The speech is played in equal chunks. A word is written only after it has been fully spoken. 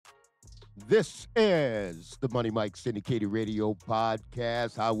This is the Money Mike Syndicated Radio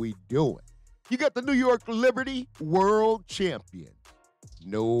Podcast. How we doing? You got the New York Liberty World Champion.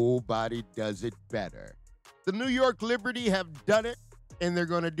 Nobody does it better. The New York Liberty have done it, and they're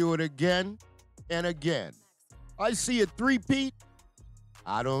going to do it again and again. I see a three-peat.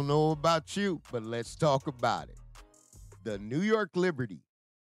 I don't know about you, but let's talk about it. The New York Liberty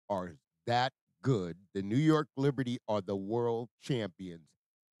are that good. The New York Liberty are the world champions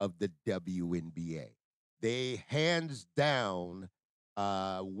of the WNBA. They hands down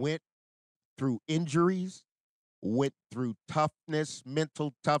went through injuries, went through toughness,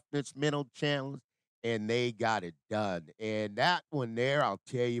 mental challenge, and they got it done. And that one there, I'll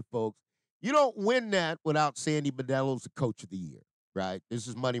tell you, folks, you don't win that without Sandy Modelo's the coach of the year, right? This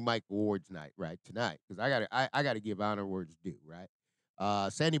is Money Mike Awards night, right? Tonight, because I gotta give honor where it's due,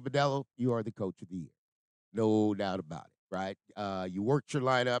 right? Sandy Modelo, you are the coach of the year. No doubt about it, right? You worked your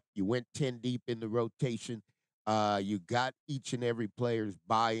lineup. You went 10 deep in the rotation. You got each and every player's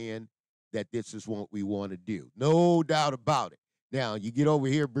buy-in that this is what we want to do. No doubt about it. Now, you get over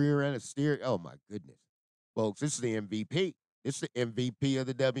here, Breanna Stewart. Oh, my goodness. Folks, this is the MVP. This is the MVP of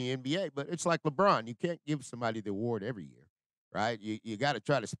the WNBA, but it's like LeBron. You can't give somebody the award every year, right? You got to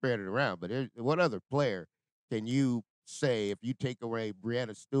try to spread it around. But what other player can you say if you take away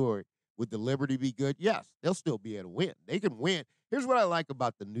Breanna Stewart, would the Liberty be good? Yes, they'll still be able to win. They can win. Here's what I like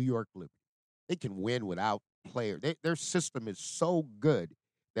about the New York Liberty. They can win without players. Their system is so good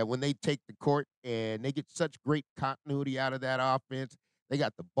that when they take the court and they get such great continuity out of that offense, they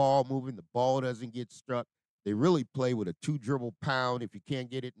got the ball moving, the ball doesn't get struck. They really play with a two-dribble pound. If you can't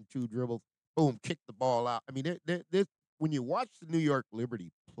get it in two dribbles, boom, kick the ball out. I mean, when you watch the New York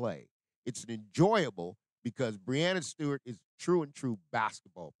Liberty play, it's enjoyable because Breanna Stewart is a true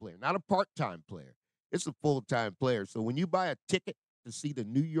basketball player, not a part-time player. It's a full-time player. So when you buy a ticket to see the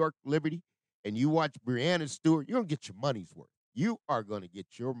New York Liberty and you watch Breanna Stewart, you're going to get your money's worth. You are going to get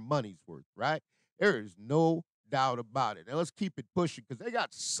your money's worth, right? There is no doubt about it. Now let's keep it pushing because they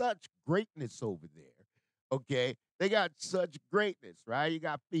got such greatness over there. Okay, they got such greatness, right? You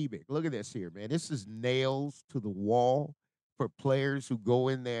got Phoebe. Look at this here, man. This is nails to the wall for players who go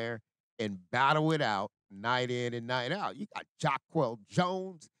in there and battle it out night in and night out. You got Jacquel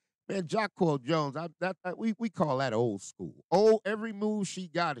Jones. Man, Jacquel Jones, we call that old school. Oh, every move she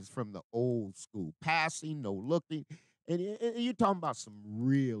got is from the old school. Passing, no looking. And you're talking about some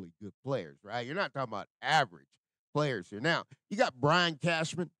really good players, right? You're not talking about average players here. Now, you got Brian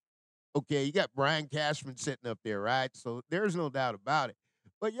Cashman. Okay, you got Brian Cashman sitting up there, right? So there's no doubt about it.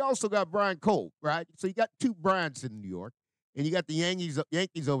 But you also got Brian Cole, right? So you got two Bryans in New York, and you got the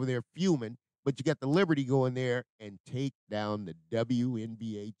Yankees over there fuming, but you got the Liberty go in there and take down the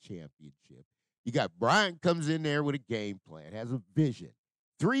WNBA championship. You got Brian comes in there with a game plan, has a vision,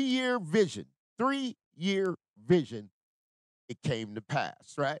 3-year vision, 3-year vision. It came to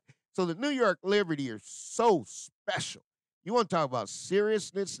pass, right? So the New York Liberty are so special. You want to talk about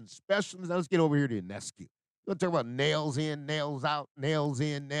seriousness and specialness? Now let's get over here to Inescu. You want to talk about nails in, nails out, nails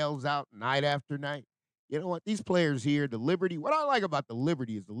in, nails out, night after night? You know what? These players here, the Liberty, what I like about the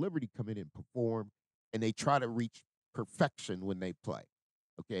Liberty is the Liberty come in and perform, and they try to reach perfection when they play.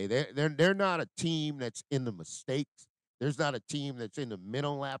 Okay, they're not a team that's in the mistakes. There's not a team that's in the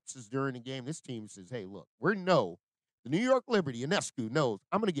mental lapses during the game. This team says, hey, look, the New York Liberty, Inescu knows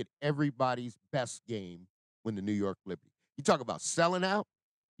I'm going to get everybody's best game when the New York Liberty. You talk about selling out.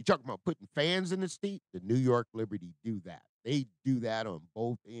 You talk about putting fans in the seat. The New York Liberty do that. They do that on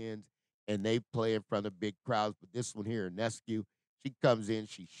both ends, and they play in front of big crowds. But this one here, Inescu, she comes in,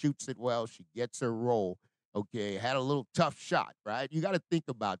 she shoots it well, she gets her roll. Okay, had a little tough shot, right? You got to think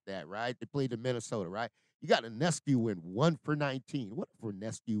about that, right? They played in Minnesota, right? You got Inescu win 1 for 19. What if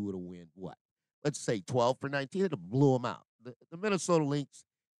Inescu would have win what? Let's say 12 for 19, it'd have blew them out. The Minnesota Lynx,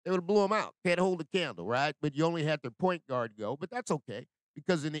 they would have blew them out. Can't hold a candle, right? But you only had their point guard go, but that's okay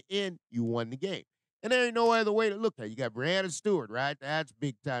because in the end, you won the game. And there ain't no other way to look at it. You got Brianna Stewart, right? That's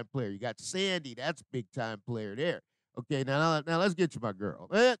big-time player. You got Sandy. That's big-time player there. Okay, now let's get to my girl.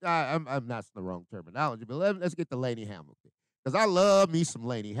 I'm not the wrong terminology, but let's get to Laney Hamilton. Because I love me some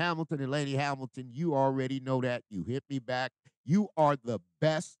Laney Hamilton. And Laney Hamilton, you already know that. You hit me back. You are the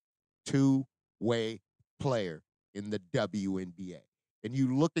best two-way player in the WNBA. And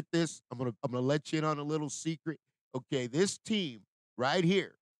you look at this, I'm gonna let you in on a little secret. Okay, this team right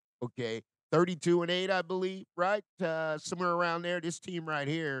here, okay, 32-8, I believe, right? Somewhere around there. This team right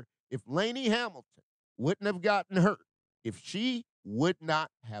here, if Laney Hamilton wouldn't have gotten hurt, if she would not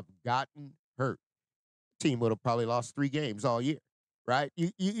have gotten hurt, the team would have probably lost 3 games all year, right?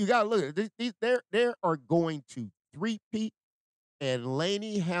 You got to look at this. They are going to three-peat and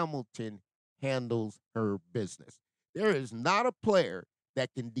Lainey Hamilton handles her business. There is not a player that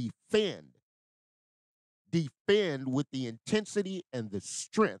can defend with the intensity and the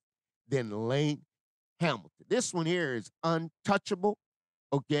strength than Lane Hamilton. This one here is untouchable.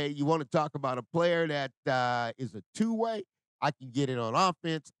 Okay, you want to talk about a player that is a two-way? I can get it on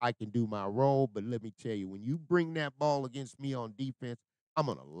offense. I can do my role, but let me tell you, when you bring that ball against me on defense, I'm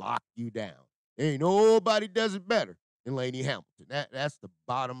gonna lock you down. There ain't nobody does it better than Lainey Hamilton. That's the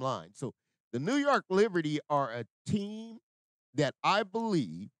bottom line. So the New York Liberty are a team that I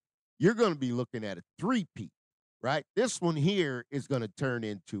believe you're going to be looking at a three-peat, right? This one here is going to turn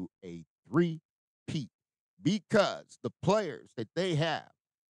into a three-peat because the players that they have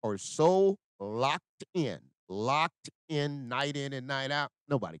are so locked in night in and night out.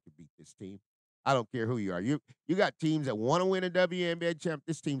 Nobody can beat this team. I don't care who you are. You got teams that want to win a WNBA champ.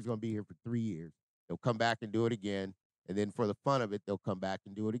 This team's going to be here for 3 years. They'll come back and do it again. And then for the fun of it, they'll come back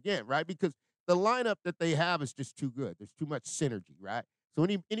and do it again, right? Because the lineup that they have is just too good. There's too much synergy, right? So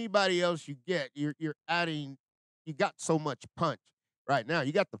anybody else you get, you're adding, you got so much punch right now.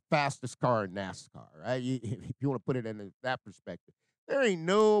 You got the fastest car in NASCAR, right? If you want to put it in that perspective, there ain't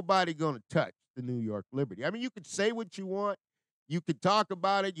nobody going to touch the New York Liberty. I mean, you could say what you want. You could talk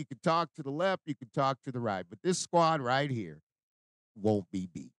about it. You could talk to the left. You could talk to the right. But this squad right here won't be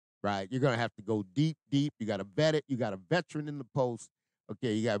beat, right? You're going to have to go deep, deep. You got to vet it. You got a veteran in the post.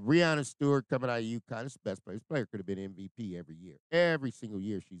 Okay, you got Breanna Stewart coming out of UConn. It's the best player. This player could have been MVP every year. Every single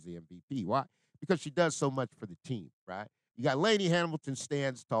year she's the MVP. Why? Because she does so much for the team, right? You got Lainey Hamilton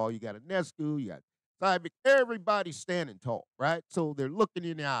stands tall. You got Ionescu. You got Cybic. Everybody's standing tall, right? So they're looking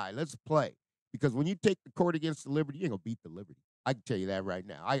in the eye. Let's play. Because when you take the court against the Liberty, you ain't going to beat the Liberty. I can tell you that right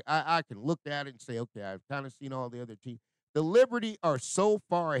now. I can look at it and say, okay, I've kind of seen all the other teams. The Liberty are so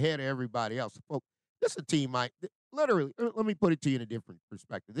far ahead of everybody else. Folks, this is a team literally, let me put it to you in a different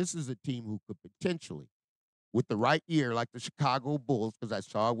perspective. This is a team who could potentially, with the right year, like the Chicago Bulls, because I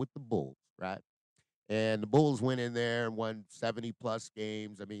saw it with the Bulls, right? And the Bulls went in there and won 70-plus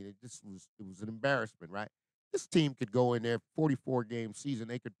games. I mean, it was an embarrassment, right? This team could go in there, 44-game season.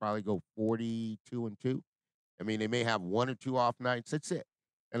 They could probably go 42-2. I mean, they may have one or two off nights. That's it.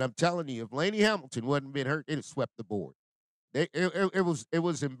 And I'm telling you, if Lainey Hamilton wasn't been hurt, it'd have swept the board. It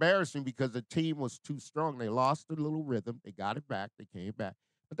was embarrassing because the team was too strong. They lost a little rhythm. They got it back. They came back,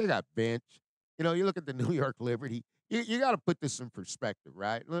 but they got benched. You know, you look at the New York Liberty. You got to put this in perspective,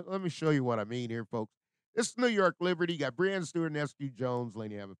 right? Let me show you what I mean here, folks. This New York Liberty got Breanna Stewart, Nestor Jones,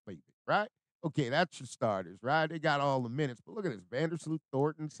 Lainey Hamilton, right? Okay, that's your starters, right? They got all the minutes, but look at this: Vandersloot,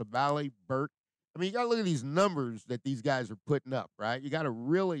 Thornton, Savali, Burke. I mean, you got to look at these numbers that these guys are putting up, right? You got to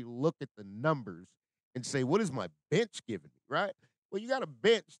really look at the numbers and say, what is my bench giving me, right? Well, you got a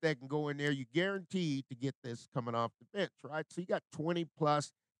bench that can go in there. You guaranteed to get this coming off the bench, right? So you got 20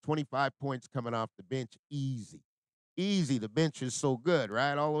 plus, 25 points coming off the bench easy. Easy. The bench is so good,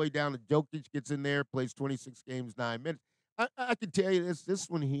 right? All the way down to Jokic gets in there, plays 26 games, 9 minutes. I can tell you this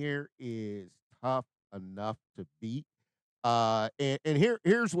one here is tough enough to beat. And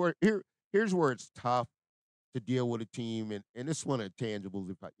here's where it's tough to deal with a team, and this one of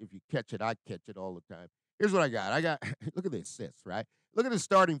tangibles. If you catch it, I catch it all the time. Here's what I got. Look at the assists, right? Look at the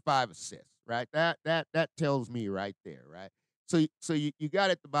starting 5 assists, right? That tells me right there, right? So you got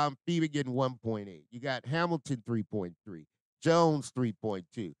at the bottom, Phoebe getting 1.8. You got Hamilton 3.3, Jones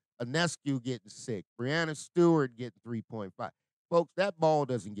 3.2, Ionescu getting 6, Brianna Stewart getting 3.5. Folks, that ball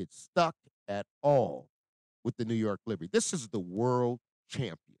doesn't get stuck at all with the New York Liberty. This is the world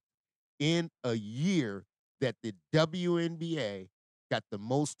champion in a year that the WNBA got the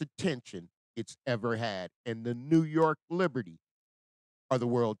most attention it's ever had. And the New York Liberty are the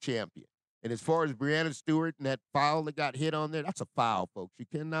world champion. And as far as Brianna Stewart and that foul that got hit on there, that's a foul, folks. You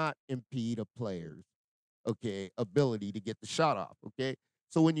cannot impede a player's, ability to get the shot off, okay?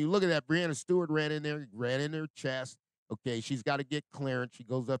 So when you look at that, Brianna Stewart ran in there, ran in her chest, okay? She's got to get clearance. She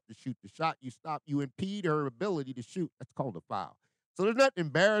goes up to shoot the shot. You stop, you impede her ability to shoot. That's called a foul. So there's nothing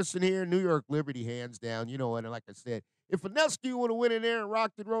embarrassing here. New York Liberty, hands down. You know what? And like I said, if Ionescu would have went in there and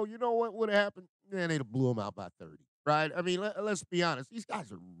rocked and rolled, you know what would have happened? Man, they'd have blew him out by 30, right? I mean, let's be honest. These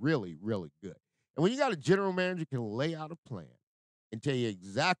guys are really, really good. And when you got a general manager who can lay out a plan and tell you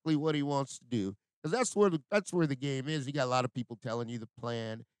exactly what he wants to do, because that's where the game is. You got a lot of people telling you the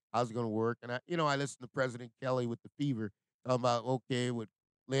plan, how's it going to work. And I listened to President Kelly with the Fever talking about, okay, with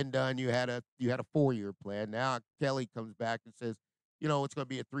Lynn Dunn, you had a 4-year plan. Now Kelly comes back and says, it's going to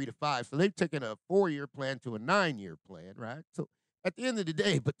be a 3 to 5. So they've taken a 4-year plan to a 9-year plan, right? So at the end of the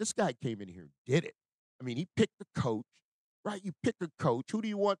day, but this guy came in here and did it. I mean, he picked the coach, right? You pick a coach. Who do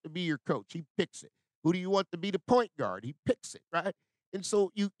you want to be your coach? He picks it. Who do you want to be the point guard? He picks it, right? And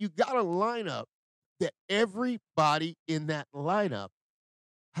so you got a lineup that everybody in that lineup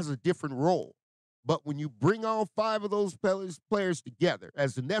has a different role. But when you bring all five of those players together,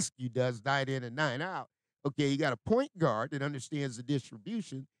 as the Nescu does night in and night out, okay, you got a point guard that understands the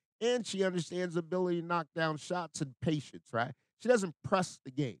distribution and she understands the ability to knock down shots and patience, right? She doesn't press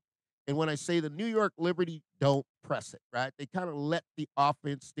the game. And when I say the New York Liberty don't press it, right? They kind of let the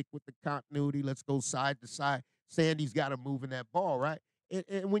offense stick with the continuity. Let's go side to side. Sandy's got to move in that ball, right?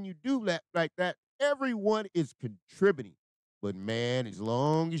 And when you do that like that, everyone is contributing. But man, as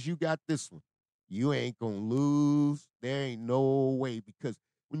long as you got this one, you ain't gonna lose. There ain't no way because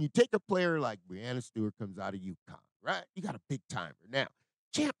when you take a player like Breanna Stewart comes out of UConn, right? You got a big timer. Now,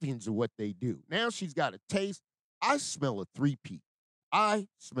 champions are what they do. Now she's got a taste. I smell a three-peat. I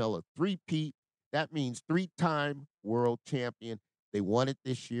smell a three-peat. That means three-time world champion. They won it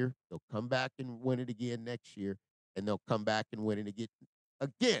this year. They'll come back and win it again next year, and they'll come back and win it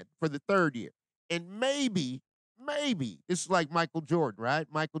again for the third year. And maybe this is like Michael Jordan, right?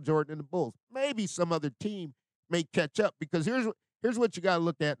 Michael Jordan and the Bulls. Maybe some other team may catch up because here's what you got to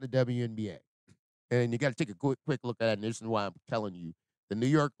look at in the WNBA, and you got to take a quick look at it. And this is why I'm telling you, the New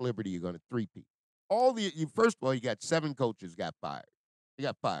York Liberty are going to three-peat. First of all, you got 7 coaches got fired. They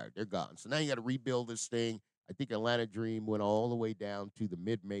got fired. They're gone. So now you got to rebuild this thing. I think Atlanta Dream went all the way down to the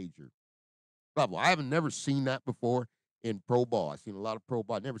mid-major level. I haven't never seen that before in pro ball. I've seen a lot of pro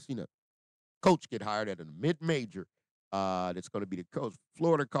ball. I've never seen a coach get hired at a mid-major that's going to be the coach.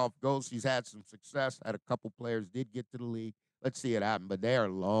 Florida Cough goes. He's had some success. Had a couple players did get to the league. Let's see it happen. But they are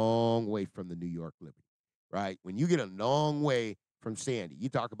a long way from the New York Liberty, right? When you get a long way from Sandy, you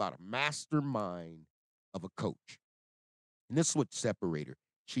talk about a mastermind of a coach. And this is what separates her.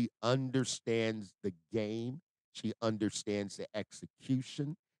 She understands the game. She understands the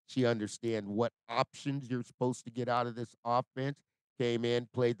execution. She understands what options you're supposed to get out of this offense. Came in,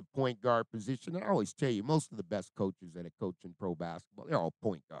 played the point guard position. And I always tell you, most of the best coaches that are coaching pro basketball, they're all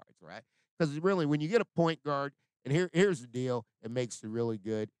point guards, right? Because really, when you get a point guard, and here's the deal, it makes it really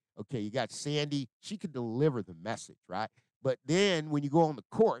good. Okay, you got Sandy. She can deliver the message, right? But then when you go on the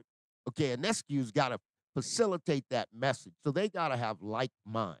court, okay, Anescu's got to facilitate that message. So they got to have like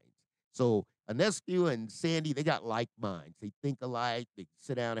minds. So Anescu and Sandy, they got like minds. They think alike. They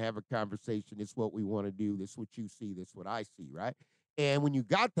sit down and have a conversation. This is what we want to do. This is what you see. This is what I see, right? And when you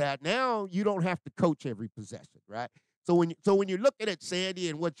got that, now you don't have to coach every possession, right? So when you're looking at Sandy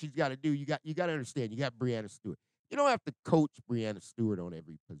and what she's got to do, you got to understand. You got Brianna Stewart. You don't have to coach Brianna Stewart on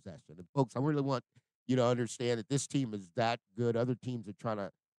every possession. And folks, I really want you to understand that this team is that good. Other teams are trying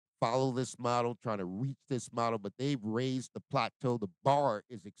to follow this model, trying to reach this model, but they've raised the plateau. The bar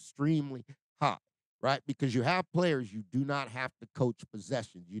is extremely high, right? Because you have players, you do not have to coach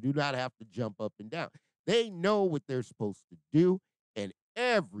possessions. You do not have to jump up and down. They know what they're supposed to do, and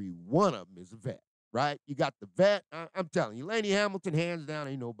every one of them is a vet, right? You got the vet. I'm telling you, Laney Hamilton, hands down,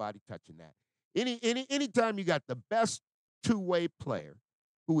 ain't nobody touching that. Anytime you got the best two-way player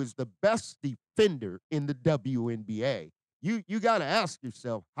who is the best defender in the WNBA, you got to ask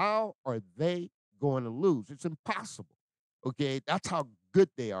yourself, how are they going to lose? It's impossible. Okay, that's how good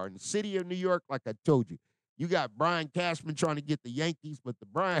they are. In the city of New York, like I told you, you got Brian Cashman trying to get the Yankees, but the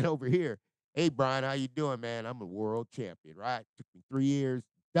Brian over here, hey, Brian, how you doing, man? I'm a world champion, right? Took me 3 years,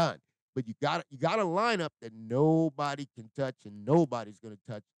 done. But you got a lineup that nobody can touch, and nobody's going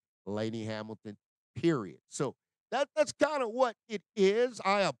to touch Laney Hamilton, period. So that's kind of what it is.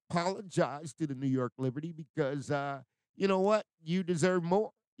 I apologize to the New York Liberty because you know what? You deserve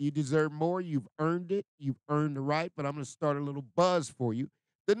more. You deserve more. You've earned it. You've earned the right. But I'm going to start a little buzz for you.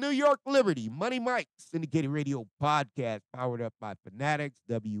 The New York Liberty Money Mike syndicated radio podcast powered up by Fanatics,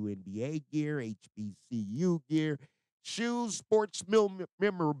 WNBA gear, HBCU gear, shoes, sports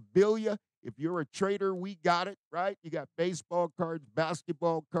memorabilia. If you're a trader, we got it, right? You got baseball cards,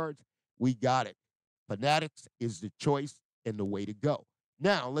 basketball cards. We got it. Fanatics is the choice and the way to go.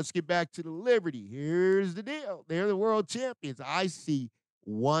 Now, let's get back to the Liberty. Here's the deal. They're the world champions. I see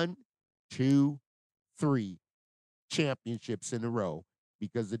 1, 2, 3 championships in a row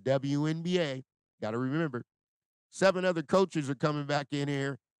because the WNBA, got to remember, 7 other coaches are coming back in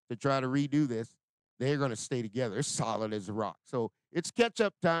here to try to redo this. They're going to stay together. They're solid as a rock. So it's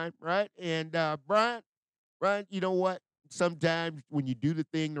catch-up time, right? And Brian, you know what? Sometimes when you do the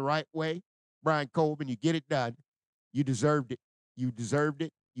thing the right way, Brian Colvin, you get it done. You deserved it. You deserved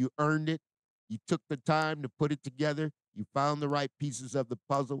it. You earned it. You took the time to put it together. You found the right pieces of the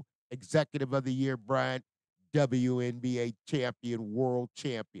puzzle. Executive of the Year, Brian, WNBA champion, world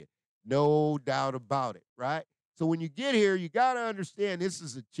champion. No doubt about it, right? So when you get here, you got to understand this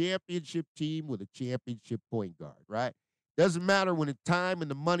is a championship team with a championship point guard, right? Doesn't matter when the time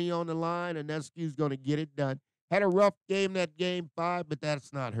and the money on the line, and Neskew's going to get it done. Had a rough game that game 5, but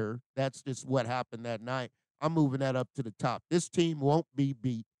that's not her. That's just what happened that night. I'm moving that up to the top. This team won't be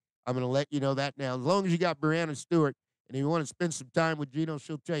beat. I'm going to let you know that now. As long as you got Breanna Stewart, and if you want to spend some time with Gino,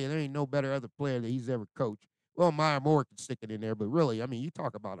 she'll tell you there ain't no better other player that he's ever coached. Well, Maya Moore can stick it in there, but really, I mean, you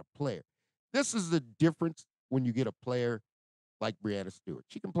talk about a player. This is the difference when you get a player like Breanna Stewart.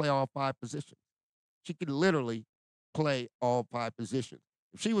 She can play all 5 positions. She can literally play all 5 positions.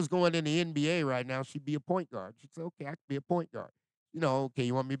 If she was going in the NBA right now, she'd be a point guard. She'd say, okay, I can be a point guard. Okay,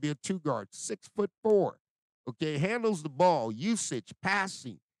 you want me to be a 2 guard, 6'4". Okay, handles the ball, usage,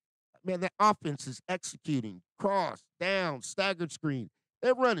 passing. Man, that offense is executing, cross, down, staggered screen.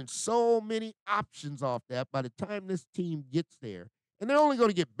 They're running so many options off that by the time this team gets there. And they're only going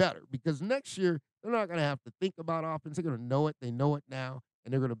to get better because next year, they're not going to have to think about offense. They're going to know it. They know it now,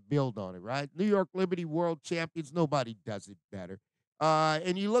 and they're going to build on it, right? New York Liberty world champions. Nobody does it better.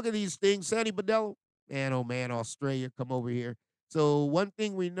 And you look at these things, Sandy Badello, man, oh man, Australia, come over here. So one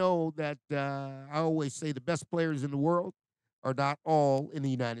thing we know that I always say the best players in the world are not all in the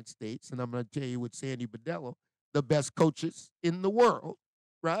United States. And I'm going to tell you with Sandy Badello, the best coaches in the world,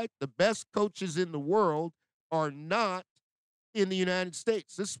 right? The best coaches in the world are not in the United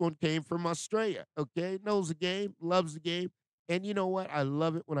States. This one came from Australia, okay? Knows the game, loves the game. And you know what? I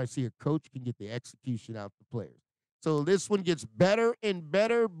love it when I see a coach can get the execution out the players. So this one gets better and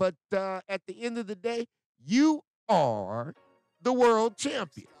better, but at the end of the day, you are the world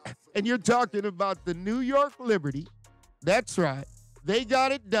champion. And you're talking about the New York Liberty. That's right. They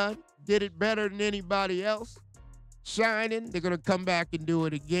got it done, did it better than anybody else. Shining. They're going to come back and do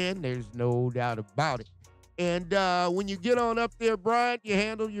it again. There's no doubt about it. And when you get on up there, Brian, you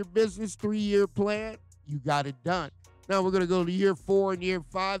handle your business 3-year plan. You got it done. Now we're going to go to year 4 and year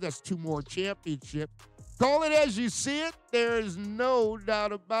 5. That's 2 more championships. Call it as you see it. There is no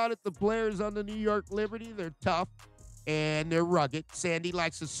doubt about it. The players on the New York Liberty, they're tough and they're rugged. Sandy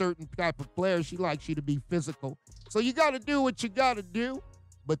likes a certain type of player. She likes you to be physical. So you got to do what you got to do.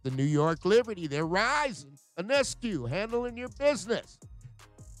 But the New York Liberty, they're rising. Anescu, handling your business.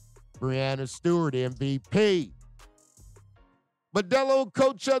 Brianna Stewart, MVP. Badello,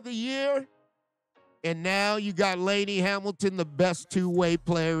 Coach of the Year. And now you got Lainey Hamilton, the best 2-way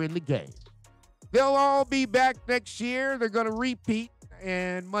player in the game. They'll all be back next year. They're going to repeat.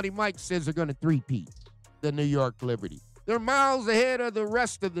 And Money Mike says they're going to three-peat the New York Liberty. They're miles ahead of the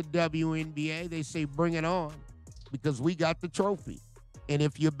rest of the WNBA. They say bring it on because we got the trophy. And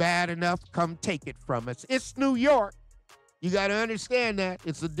if you're bad enough, come take it from us. It's New York. You got to understand that.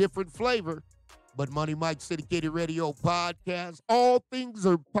 It's a different flavor. But Money Mike Syndicated Radio Podcast, all things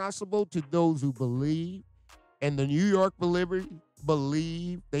are possible to those who believe. And the New York Liberty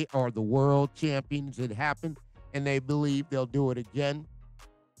believe they are the world champions. It happened. And they believe they'll do it again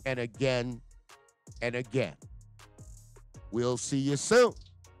and again and again. We'll see you soon.